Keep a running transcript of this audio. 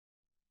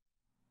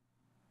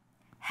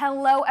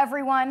Hello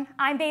everyone,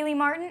 I'm Bailey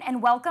Martin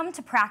and welcome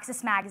to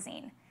Praxis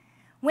magazine.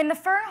 When the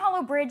Fern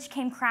Hollow Bridge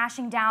came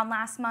crashing down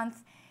last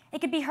month, it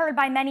could be heard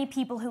by many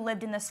people who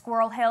lived in the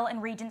Squirrel Hill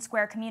and Regent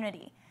Square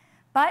community.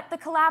 But the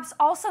collapse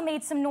also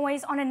made some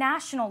noise on a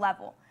national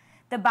level.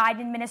 The Biden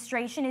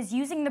administration is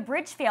using the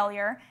bridge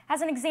failure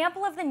as an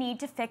example of the need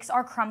to fix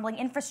our crumbling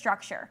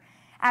infrastructure.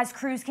 As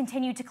crews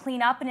continue to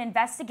clean up and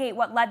investigate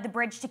what led the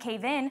bridge to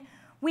cave in,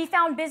 we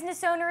found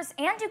business owners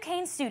and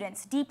Duquesne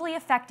students deeply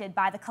affected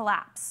by the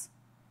collapse.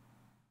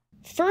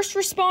 First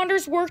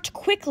responders worked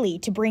quickly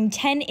to bring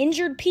 10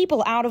 injured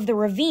people out of the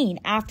ravine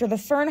after the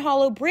Fern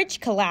Hollow Bridge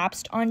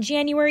collapsed on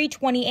January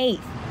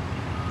 28th.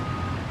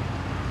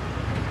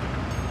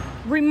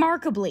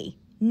 Remarkably,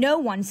 no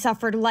one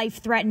suffered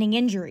life-threatening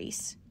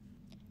injuries.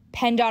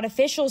 PennDOT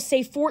officials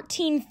say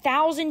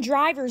 14,000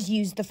 drivers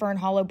used the Fern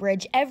Hollow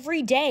Bridge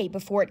every day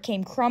before it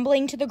came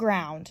crumbling to the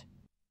ground.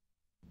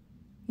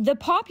 The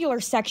popular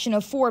section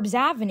of Forbes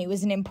Avenue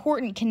is an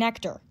important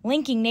connector,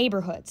 linking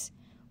neighborhoods.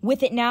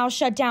 With it now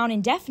shut down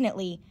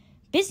indefinitely,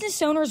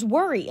 business owners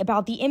worry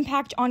about the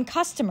impact on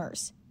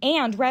customers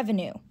and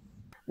revenue.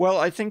 Well,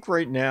 I think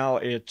right now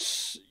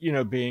it's,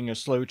 being a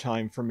slow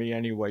time for me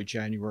anyway,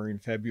 January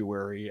and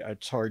February,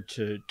 it's hard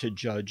to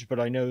judge. But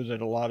I know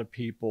that a lot of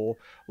people,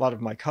 a lot of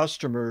my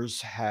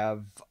customers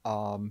have,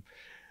 that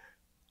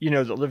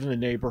live in the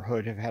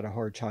neighborhood have had a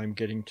hard time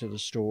getting to the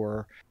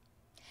store.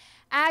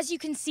 As you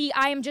can see,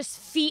 I am just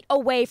feet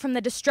away from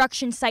the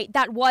destruction site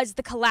that was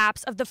the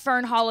collapse of the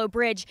Fern Hollow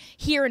Bridge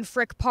here in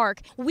Frick Park.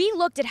 We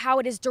looked at how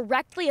it is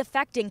directly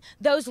affecting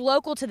those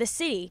local to the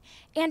city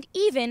and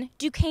even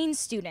Duquesne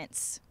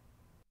students.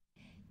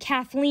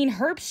 Kathleen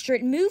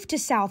Herbstritt moved to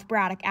South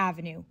Braddock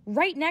Avenue,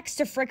 right next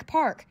to Frick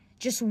Park,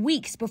 just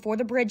weeks before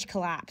the bridge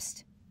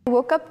collapsed. I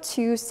woke up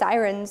to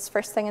sirens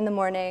first thing in the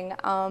morning.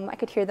 I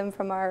could hear them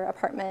from our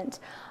apartment.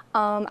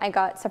 I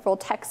got several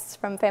texts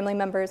from family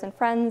members and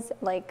friends,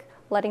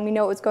 letting me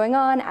know what was going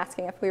on,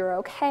 asking if we were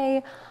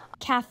okay.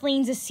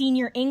 Kathleen's a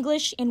senior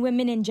English and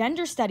Women and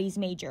Gender Studies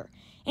major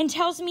and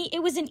tells me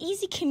it was an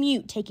easy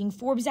commute taking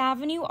Forbes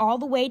Avenue all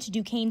the way to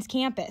Duquesne's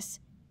campus.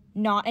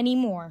 Not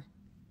anymore.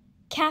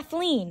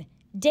 Kathleen,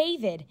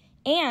 David,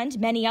 and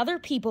many other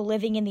people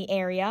living in the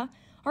area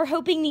are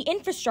hoping the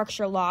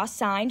infrastructure law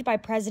signed by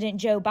President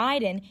Joe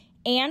Biden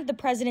and the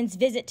president's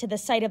visit to the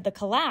site of the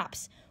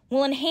collapse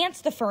will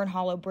enhance the Fern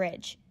Hollow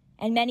Bridge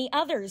and many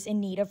others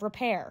in need of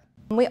repair.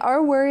 We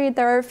are worried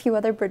there are a few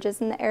other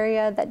bridges in the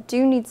area that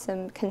do need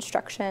some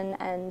construction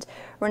and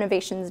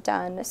renovations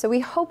done. So we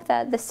hope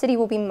that the city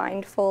will be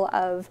mindful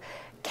of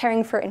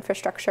caring for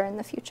infrastructure in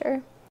the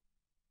future.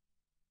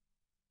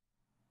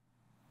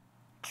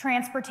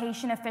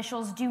 Transportation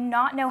officials do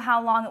not know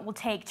how long it will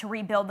take to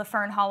rebuild the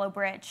Fern Hollow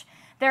Bridge.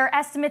 There are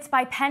estimates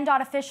by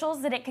PennDOT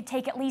officials that it could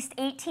take at least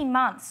 18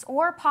 months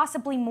or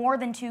possibly more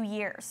than 2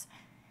 years.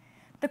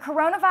 The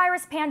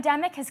coronavirus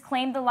pandemic has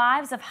claimed the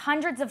lives of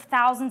hundreds of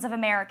thousands of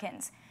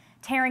Americans,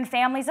 tearing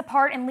families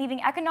apart and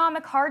leaving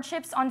economic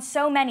hardships on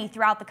so many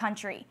throughout the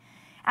country.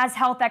 As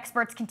health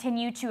experts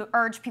continue to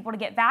urge people to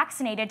get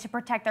vaccinated to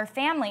protect their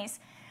families,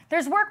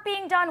 there's work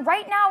being done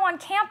right now on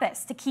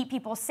campus to keep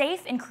people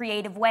safe in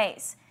creative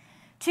ways.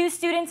 2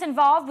 students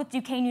involved with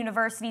Duquesne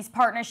University's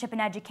Partnership in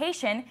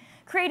Education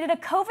created a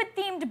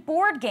COVID-themed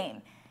board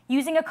game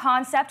using a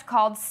concept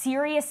called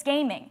serious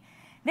gaming.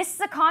 This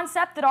is a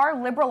concept that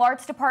our liberal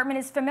arts department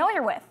is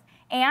familiar with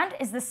and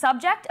is the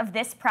subject of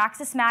this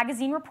Praxis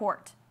magazine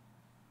report.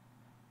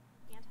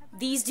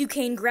 These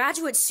Duquesne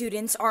graduate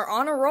students are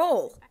on a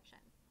roll.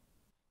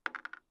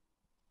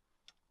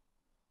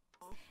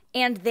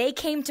 And they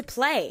came to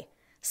play,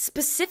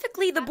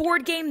 specifically the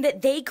board game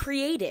that they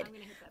created.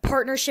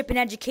 Partnership in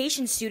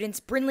Education students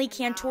Brinley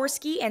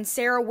Kantorski and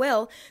Sarah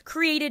Will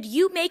created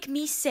You Make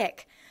Me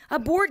Sick, a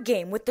board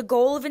game with the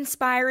goal of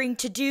inspiring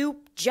to do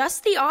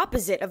just the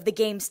opposite of the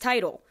game's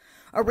title.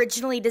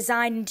 Originally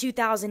designed in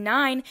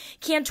 2009,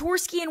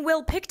 Kantorski and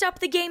Will picked up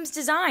the game's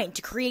design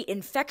to create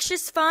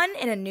infectious fun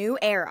in a new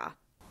era.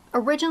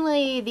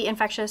 Originally, the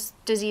infectious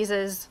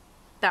diseases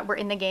that were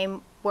in the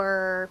game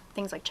were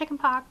things like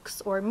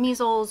chickenpox or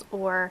measles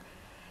or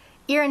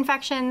ear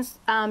infections,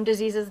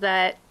 diseases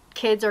that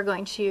kids are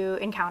going to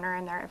encounter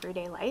in their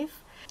everyday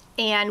life.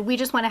 And we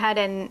just went ahead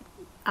and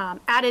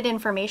added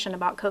information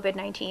about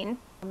COVID-19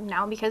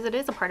 now because it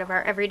is a part of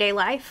our everyday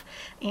life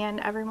and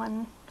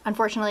everyone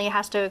unfortunately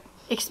has to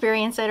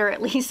experience it or at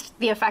least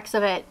the effects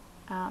of it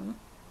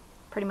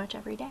pretty much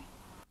every day.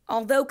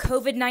 Although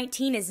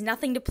COVID-19 is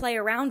nothing to play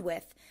around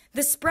with,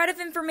 the spread of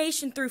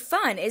information through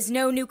fun is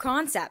no new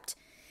concept.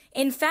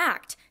 In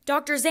fact,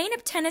 Dr.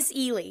 Zainab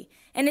Tennis-Ely,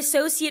 an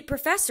associate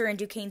professor in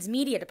Duquesne's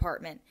media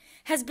department,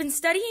 has been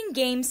studying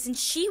games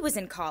since she was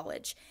in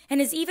college and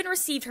has even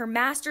received her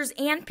master's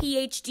and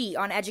PhD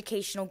on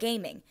educational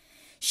gaming.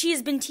 She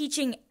has been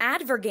teaching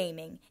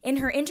advergaming in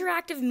her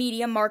interactive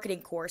media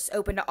marketing course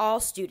open to all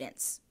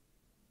students.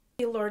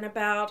 You learn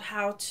about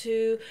how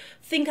to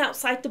think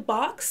outside the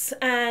box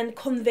and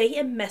convey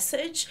a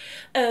message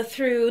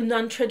through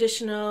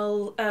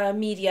non-traditional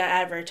media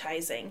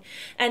advertising.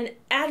 And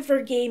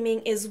advert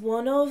gaming is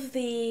one of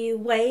the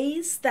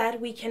ways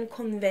that we can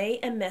convey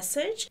a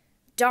message.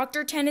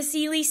 Dr.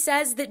 Tennessee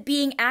says that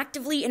being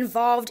actively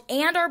involved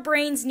and our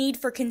brain's need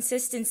for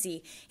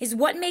consistency is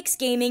what makes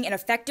gaming an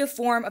effective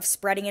form of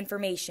spreading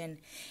information.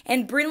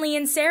 And Brinley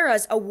and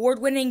Sarah's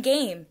award-winning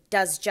game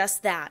does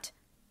just that.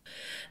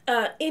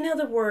 In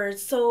other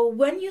words, so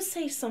when you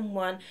say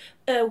someone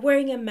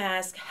wearing a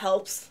mask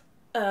helps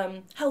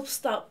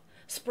stop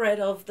spread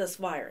of this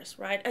virus,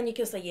 right? And you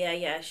can say,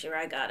 yeah, sure,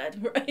 I got it,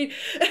 right?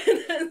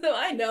 And so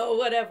I know,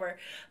 whatever.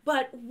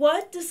 But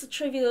what this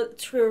trivial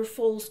true or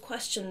false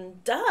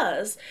question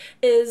does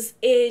is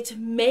it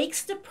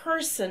makes the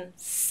person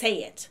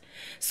say it.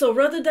 So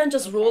rather than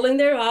just rolling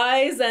their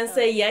eyes and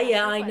say,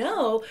 yeah, I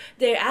know,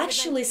 they're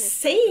actually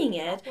saying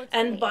it,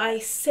 and by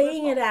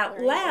saying it out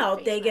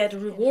loud, they get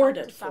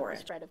rewarded for it.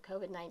 Spread of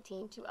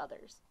COVID-19 to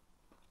others.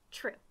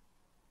 True.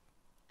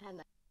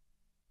 And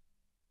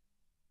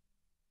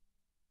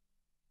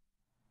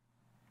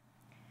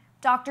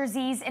Dr.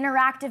 Z's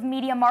interactive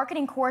media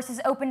marketing course is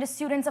open to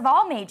students of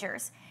all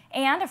majors,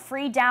 and a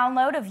free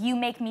download of You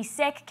Make Me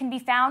Sick can be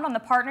found on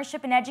the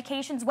Partnership in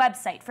Education's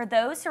website for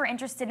those who are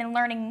interested in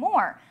learning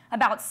more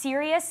about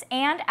serious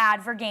and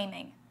advert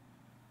gaming.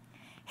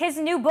 His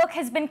new book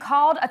has been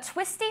called a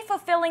twisty,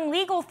 fulfilling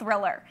legal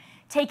thriller,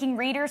 taking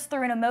readers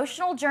through an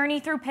emotional journey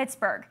through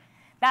Pittsburgh.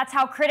 That's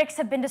how critics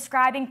have been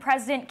describing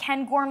President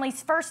Ken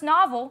Gormley's first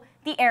novel,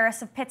 The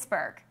Heiress of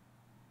Pittsburgh.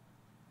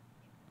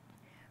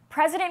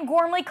 President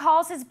Gormley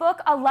calls his book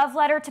a love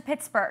letter to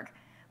Pittsburgh.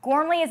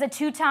 Gormley is a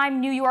two-time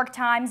New York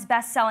Times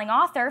best-selling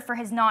author for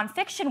his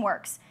nonfiction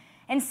works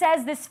and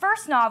says this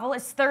first novel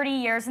is 30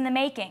 years in the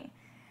making.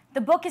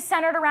 The book is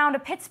centered around a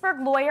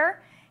Pittsburgh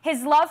lawyer,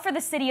 his love for the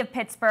city of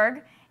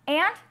Pittsburgh,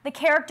 and the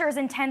character's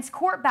intense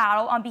court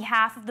battle on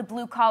behalf of the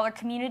blue-collar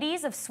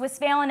communities of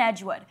Swissvale and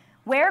Edgewood,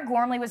 where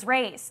Gormley was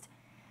raised.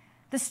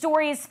 The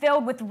story is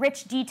filled with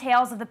rich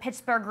details of the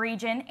Pittsburgh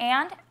region,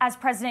 and as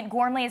President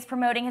Gormley is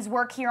promoting his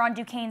work here on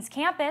Duquesne's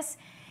campus,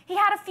 he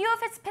had a few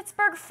of his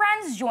Pittsburgh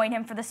friends join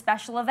him for the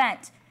special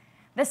event.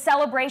 The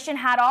celebration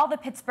had all the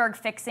Pittsburgh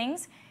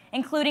fixings,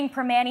 including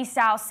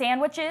Permane-style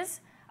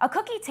sandwiches, a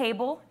cookie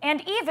table,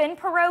 and even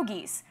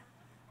pierogies.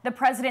 The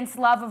president's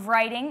love of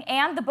writing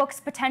and the book's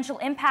potential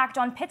impact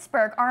on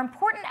Pittsburgh are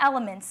important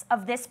elements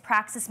of this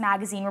Praxis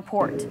magazine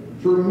report.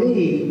 For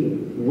me,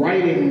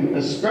 writing,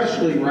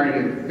 especially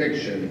writing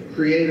fiction,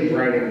 creative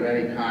writing of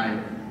any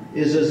kind,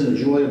 is as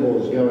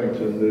enjoyable as going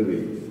to a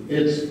movie.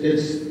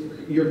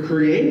 You're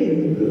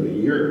creating the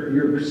movie,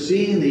 you're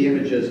seeing the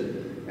images,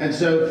 and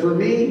so for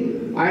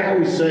me, I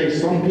always say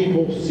some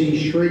people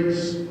see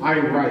shrieks, I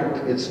write.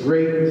 It's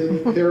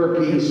great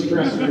therapy,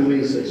 stress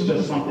release, it's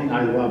just something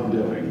I love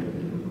doing.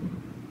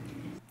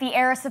 The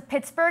Heiress of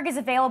Pittsburgh is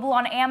available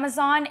on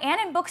Amazon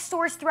and in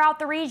bookstores throughout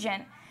the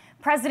region.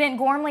 President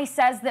Gormley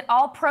says that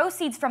all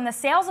proceeds from the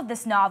sales of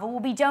this novel will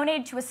be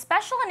donated to a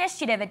special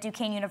initiative at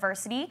Duquesne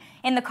University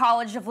in the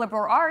College of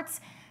Liberal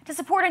Arts to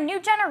support a new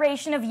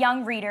generation of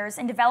young readers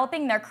in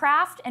developing their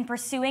craft and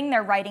pursuing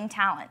their writing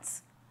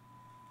talents.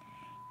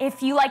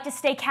 If you like to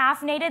stay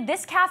caffeinated,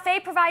 this cafe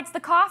provides the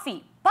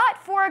coffee, but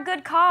for a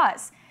good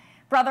cause.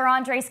 Brother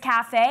Andre's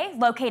Cafe,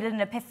 located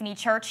in Epiphany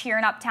Church here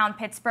in Uptown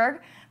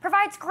Pittsburgh,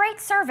 provides great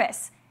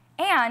service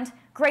and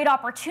great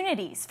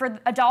opportunities for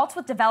adults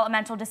with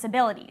developmental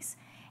disabilities.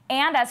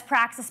 And as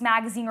Praxis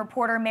magazine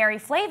reporter Mary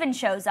Flavin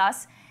shows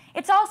us,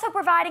 it's also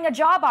providing a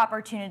job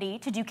opportunity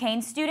to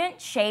Duquesne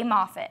student Shay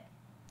Moffitt.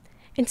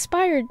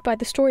 Inspired by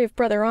the story of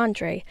Brother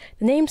Andre,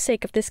 the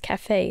namesake of this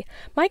cafe,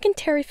 Mike and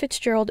Terry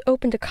Fitzgerald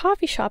opened a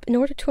coffee shop in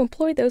order to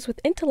employ those with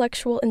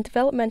intellectual and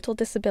developmental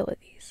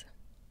disabilities.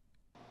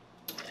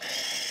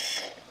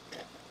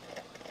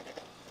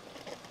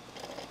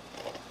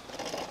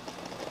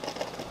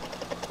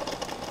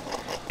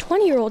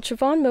 20-year-old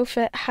Siobhan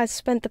Moffett has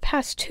spent the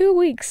past 2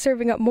 weeks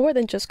serving up more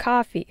than just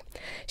coffee.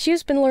 She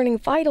has been learning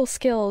vital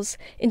skills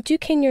in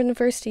Duquesne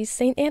University's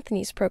St.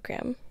 Anthony's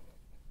program.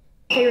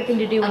 Favorite thing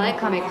to do when I you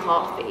like come to make in?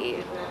 coffee.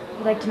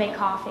 You like to make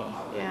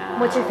coffee? Yeah.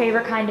 What's your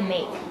favorite kind to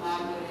make?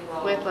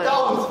 With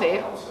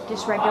coffee.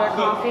 Just regular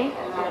coffee?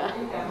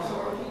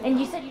 Yeah. And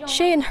you said you don't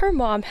Shay and her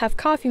mom have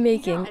coffee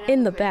making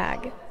in the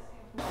bag.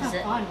 Is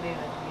it fun being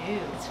with you?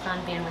 It's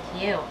fun being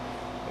with you.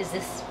 Is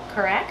this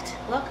correct?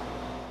 Look.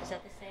 Is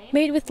that the same?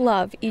 Made with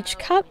love, each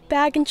cup,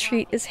 bag, and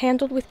treat is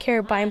handled with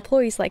care by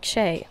employees like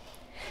Shay.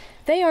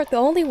 They aren't the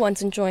only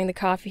ones enjoying the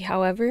coffee,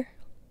 however.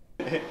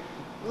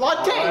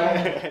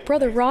 Latte!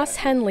 Brother Ross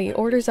Henley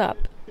orders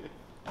up.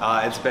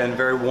 It's been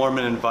very warm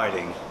and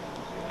inviting.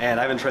 And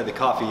I haven't tried the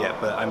coffee yet,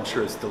 but I'm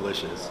sure it's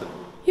delicious.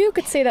 You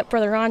could say that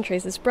Brother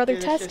Andres is brother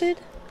Delicious. tested,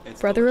 It's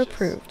brother delicious.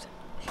 approved.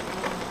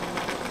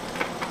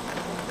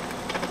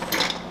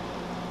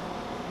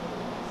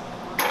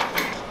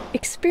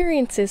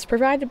 Experiences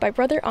provided by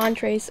Brother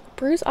Andres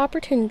brews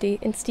opportunity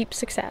and steep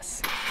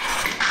success.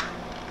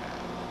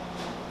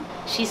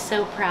 She's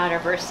so proud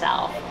of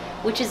herself,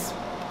 which is,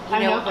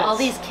 You know, all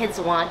these kids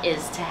want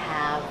is to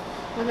have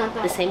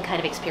the same kind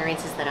of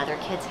experiences that other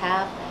kids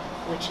have,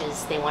 which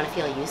is they want to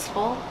feel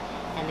useful,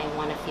 and they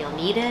want to feel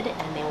needed,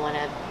 and they want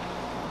to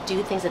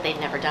do things that they've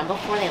never done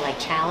before. They like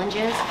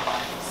challenges,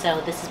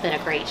 so this has been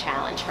a great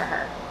challenge for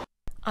her.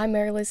 I'm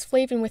Mary Liz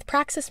Flavin with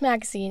Praxis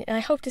Magazine, and I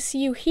hope to see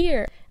you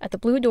here at the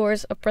blue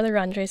doors of Brother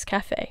Andre's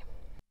Cafe.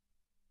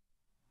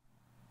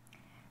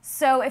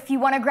 So if you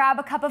want to grab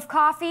a cup of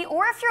coffee,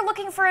 or if you're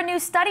looking for a new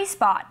study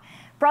spot,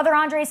 Brother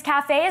Andre's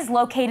Cafe is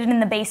located in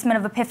the basement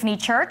of Epiphany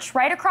Church,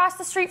 right across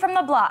the street from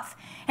the Bluff,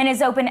 and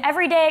is open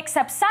every day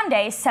except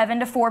Sundays, 7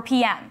 to 4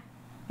 p.m.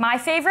 My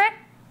favorite?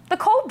 The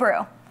cold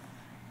brew.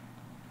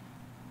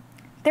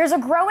 There's a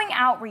growing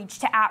outreach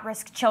to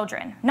at-risk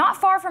children, not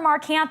far from our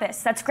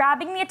campus, that's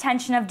grabbing the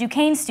attention of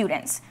Duquesne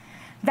students.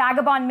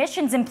 Vagabond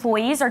Missions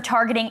employees are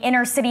targeting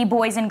inner-city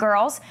boys and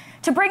girls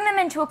to bring them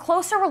into a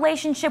closer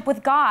relationship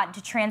with God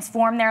to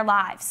transform their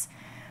lives.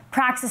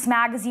 Praxis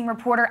Magazine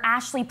reporter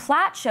Ashley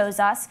Platt shows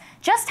us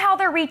just how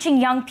they're reaching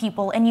young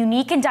people in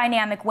unique and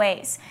dynamic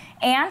ways,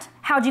 and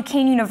how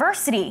Duquesne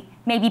University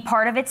may be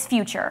part of its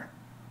future.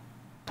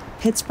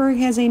 Pittsburgh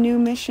has a new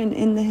mission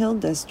in the Hill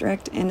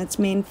District, and its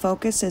main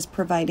focus is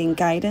providing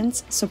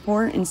guidance,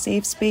 support, and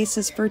safe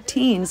spaces for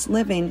teens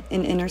living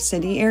in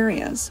inner-city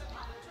areas.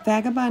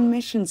 Vagabond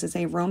Missions is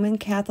a Roman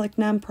Catholic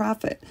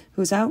nonprofit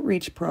whose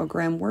outreach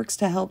program works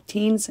to help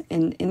teens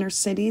in inner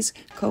cities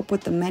cope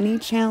with the many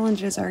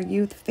challenges our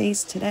youth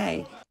face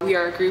today. We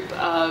are a group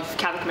of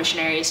Catholic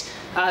missionaries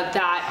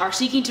that are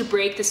seeking to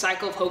break the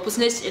cycle of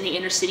hopelessness in the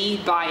inner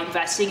city by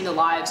investing in the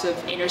lives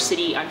of inner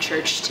city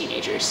unchurched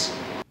teenagers.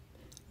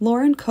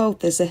 Lauren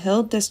Koth is a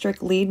Hill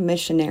District lead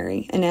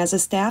missionary, and as a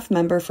staff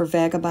member for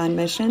Vagabond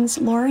Missions,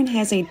 Lauren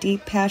has a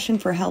deep passion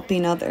for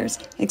helping others,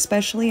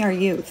 especially our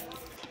youth.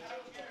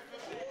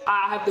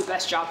 I have the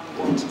best job in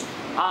the world.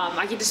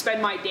 I get to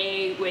spend my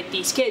day with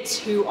these kids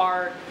who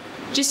are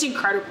just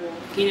incredible.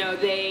 You know,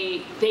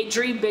 they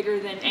dream bigger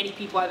than any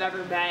people I've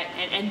ever met,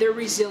 and they're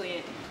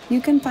resilient. You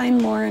can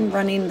find Lauren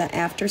running the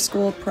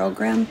after-school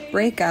program,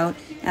 Breakout,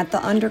 at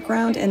the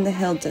Underground in the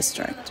Hill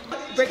District.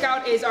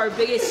 Breakout is our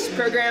biggest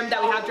program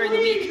that we have during the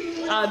week.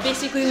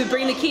 Basically, we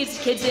bring the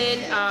kids in,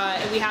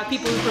 and we have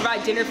people who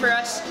provide dinner for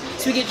us,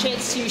 so we get a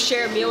chance to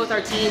share a meal with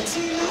our teens.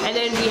 And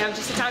then we have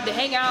just the time to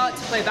hang out,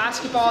 to play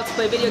basketball, to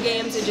play video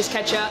games, and just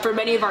catch up. For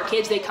many of our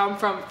kids, they come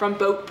from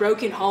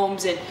broken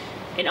homes and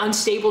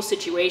unstable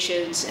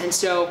situations. And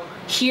so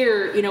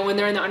here, you know, when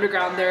they're in the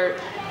Underground, they're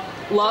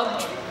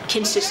loved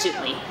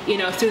consistently, you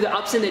know, through the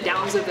ups and the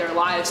downs of their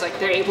lives. Like,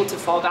 they're able to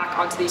fall back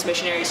onto these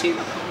missionaries who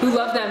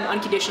love them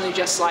unconditionally,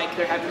 just like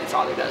their Heavenly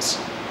Father does.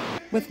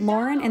 With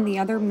Lauren and the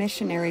other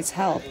missionaries'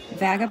 help,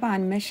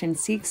 Vagabond Mission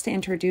seeks to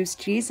introduce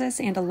Jesus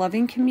and a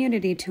loving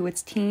community to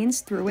its teens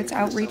through its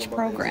outreach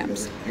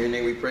programs. In your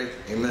name we pray.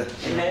 Amen.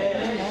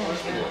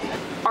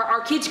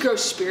 Our kids grow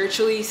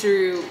spiritually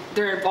through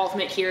their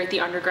involvement here at the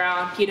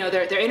Underground. You know,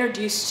 they're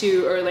introduced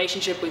to a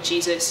relationship with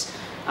Jesus.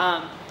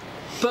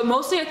 But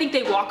mostly I think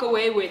they walk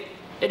away with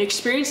an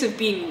experience of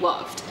being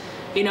loved.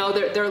 You know,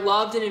 they're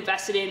loved and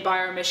invested in by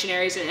our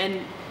missionaries,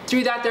 and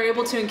through that they're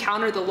able to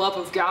encounter the love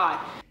of God.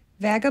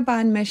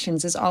 Vagabond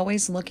Missions is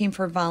always looking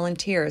for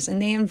volunteers,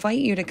 and they invite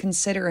you to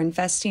consider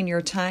investing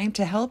your time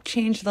to help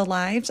change the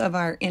lives of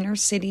our inner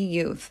city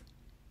youth.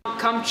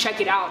 Come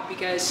check it out,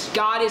 because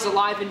God is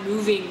alive and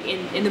moving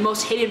in the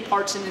most hidden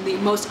parts and in the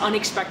most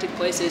unexpected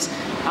places,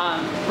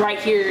 right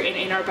here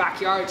in our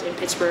backyards in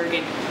Pittsburgh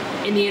and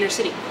in the inner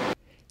city.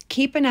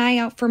 Keep an eye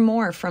out for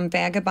more from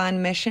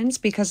Vagabond Missions,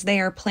 because they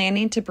are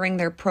planning to bring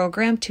their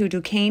program to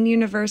Duquesne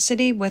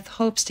University with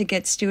hopes to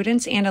get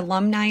students and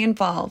alumni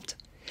involved.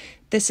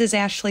 This is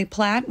Ashley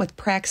Platt with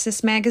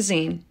Praxis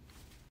Magazine.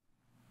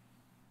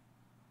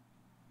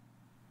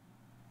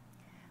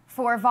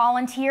 For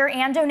volunteer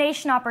and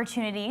donation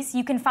opportunities,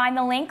 you can find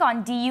the link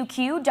on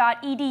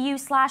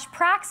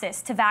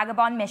duq.edu/praxis to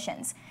Vagabond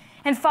Missions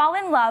and fall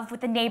in love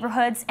with the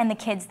neighborhoods and the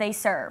kids they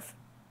serve.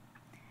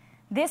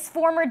 This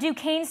former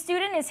Duquesne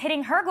student is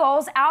hitting her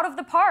goals out of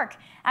the park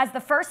as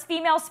the first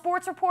female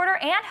sports reporter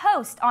and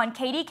host on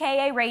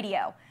KDKA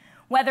Radio.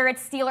 Whether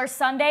it's Steelers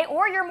Sunday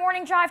or your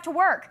morning drive to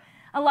work,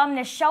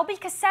 alumnus Shelby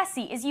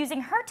Cassesi is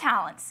using her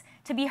talents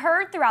to be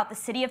heard throughout the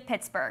city of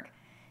Pittsburgh.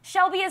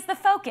 Shelby is the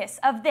focus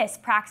of this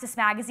Praxis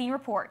Magazine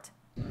report.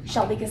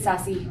 Shelby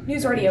Cassesi,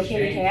 News Radio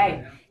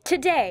KDKA.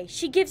 Today,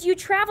 she gives you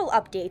travel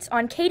updates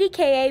on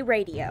KDKA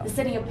Radio. The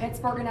city of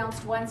Pittsburgh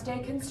announced Wednesday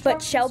construction.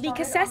 But Shelby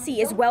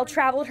Cassesi is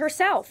well-traveled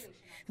herself.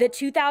 The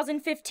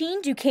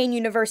 2015 Duquesne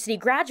University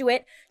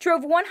graduate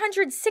drove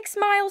 106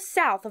 miles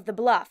south of the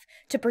Bluff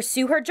to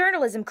pursue her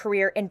journalism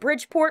career in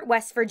Bridgeport,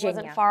 West Virginia.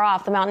 Wasn't far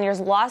off. The Mountaineers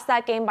lost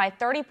that game by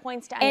 30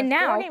 points to end and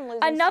now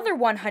another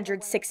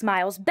 106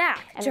 miles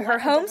back to her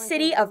home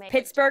city of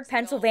Pittsburgh,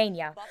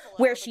 Pennsylvania,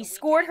 where she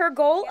scored her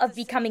goal of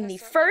becoming the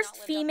first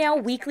female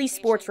weekly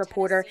sports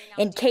reporter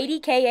in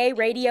KDKA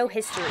radio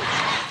history.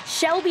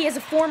 Shelby is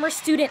a former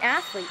student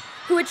athlete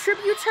who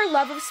attributes her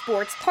love of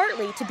sports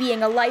partly to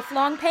being a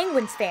lifelong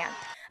Penguins fan,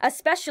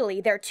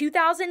 especially their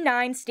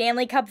 2009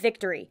 Stanley Cup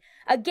victory,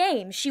 a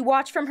game she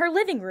watched from her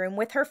living room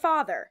with her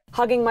father.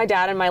 Hugging my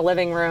dad in my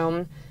living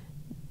room,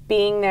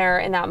 being there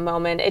in that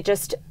moment,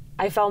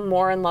 I fell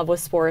more in love with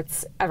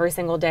sports every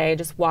single day,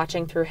 just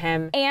watching through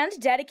him. And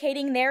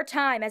dedicating their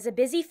time as a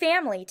busy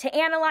family to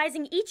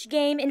analyzing each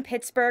game in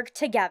Pittsburgh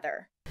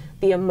together.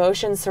 The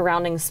emotion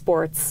surrounding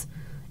sports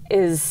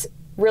is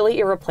really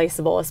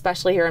irreplaceable,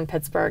 especially here in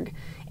Pittsburgh.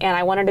 And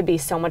I wanted to be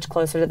so much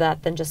closer to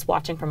that than just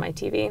watching from my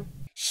TV.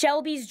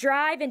 Shelby's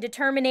drive and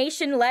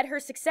determination led her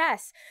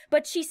success,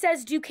 but she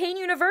says Duquesne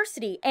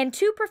University, and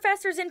two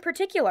professors in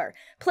particular,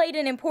 played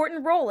an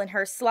important role in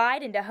her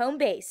slide into home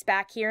base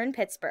back here in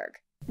Pittsburgh.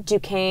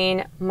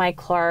 Duquesne, Mike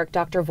Clark,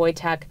 Dr.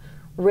 Wojtek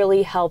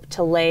really helped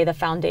to lay the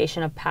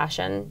foundation of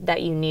passion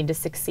that you need to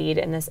succeed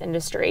in this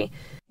industry.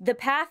 The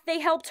path they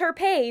helped her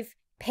pave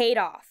paid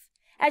off,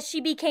 as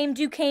she became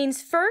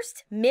Duquesne's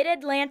first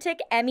Mid-Atlantic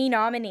Emmy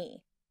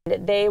nominee.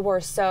 They were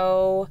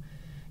so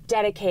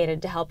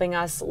dedicated to helping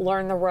us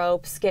learn the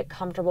ropes, get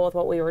comfortable with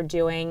what we were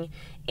doing,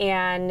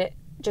 and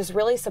just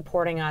really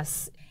supporting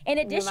us. In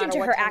addition to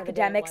her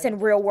academics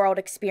and real-world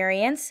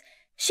experience,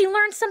 she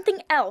learned something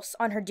else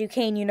on her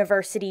Duquesne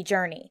University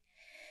journey.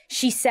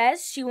 She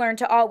says she learned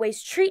to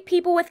always treat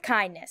people with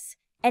kindness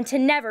and to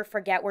never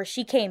forget where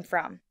she came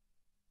from.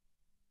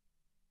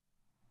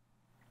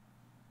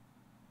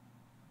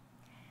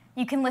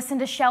 You can listen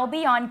to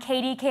Shelby on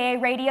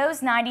KDKA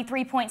Radio's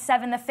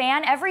 93.7 The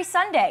Fan every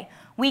Sunday,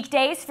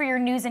 weekdays for your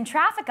news and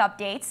traffic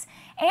updates.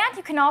 And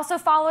you can also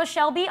follow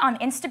Shelby on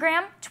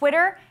Instagram,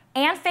 Twitter,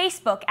 and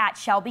Facebook at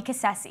Shelby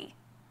Cassesi.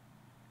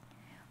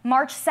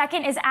 March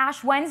 2nd is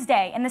Ash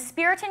Wednesday, and the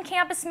Spiritan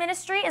Campus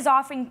Ministry is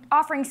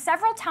offering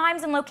several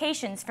times and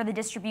locations for the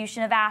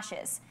distribution of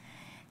ashes.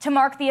 To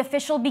mark the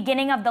official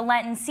beginning of the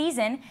Lenten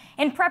season,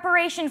 in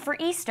preparation for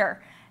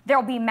Easter, there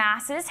will be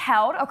masses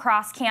held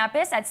across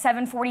campus at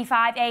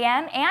 7:45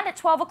 a.m. and at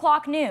 12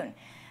 o'clock noon.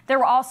 There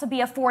will also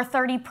be a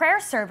 4:30 prayer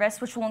service,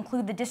 which will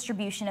include the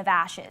distribution of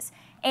ashes.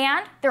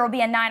 And there will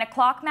be a 9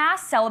 o'clock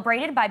Mass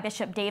celebrated by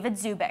Bishop David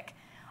Zubik.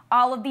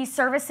 All of these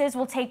services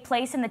will take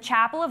place in the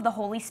Chapel of the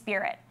Holy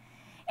Spirit.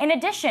 In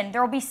addition,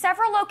 there will be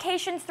several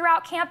locations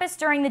throughout campus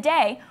during the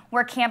day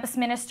where campus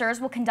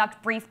ministers will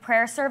conduct brief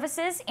prayer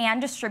services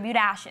and distribute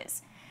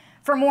ashes.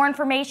 For more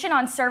information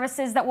on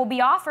services that will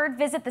be offered,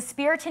 visit the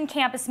Spiritan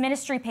Campus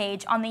Ministry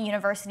page on the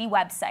university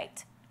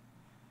website.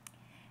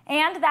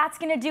 And that's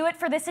going to do it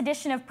for this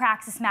edition of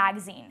Praxis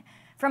Magazine.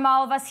 From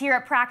all of us here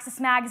at Praxis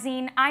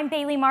Magazine, I'm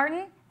Bailey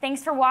Martin.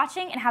 Thanks for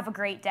watching and have a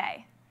great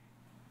day.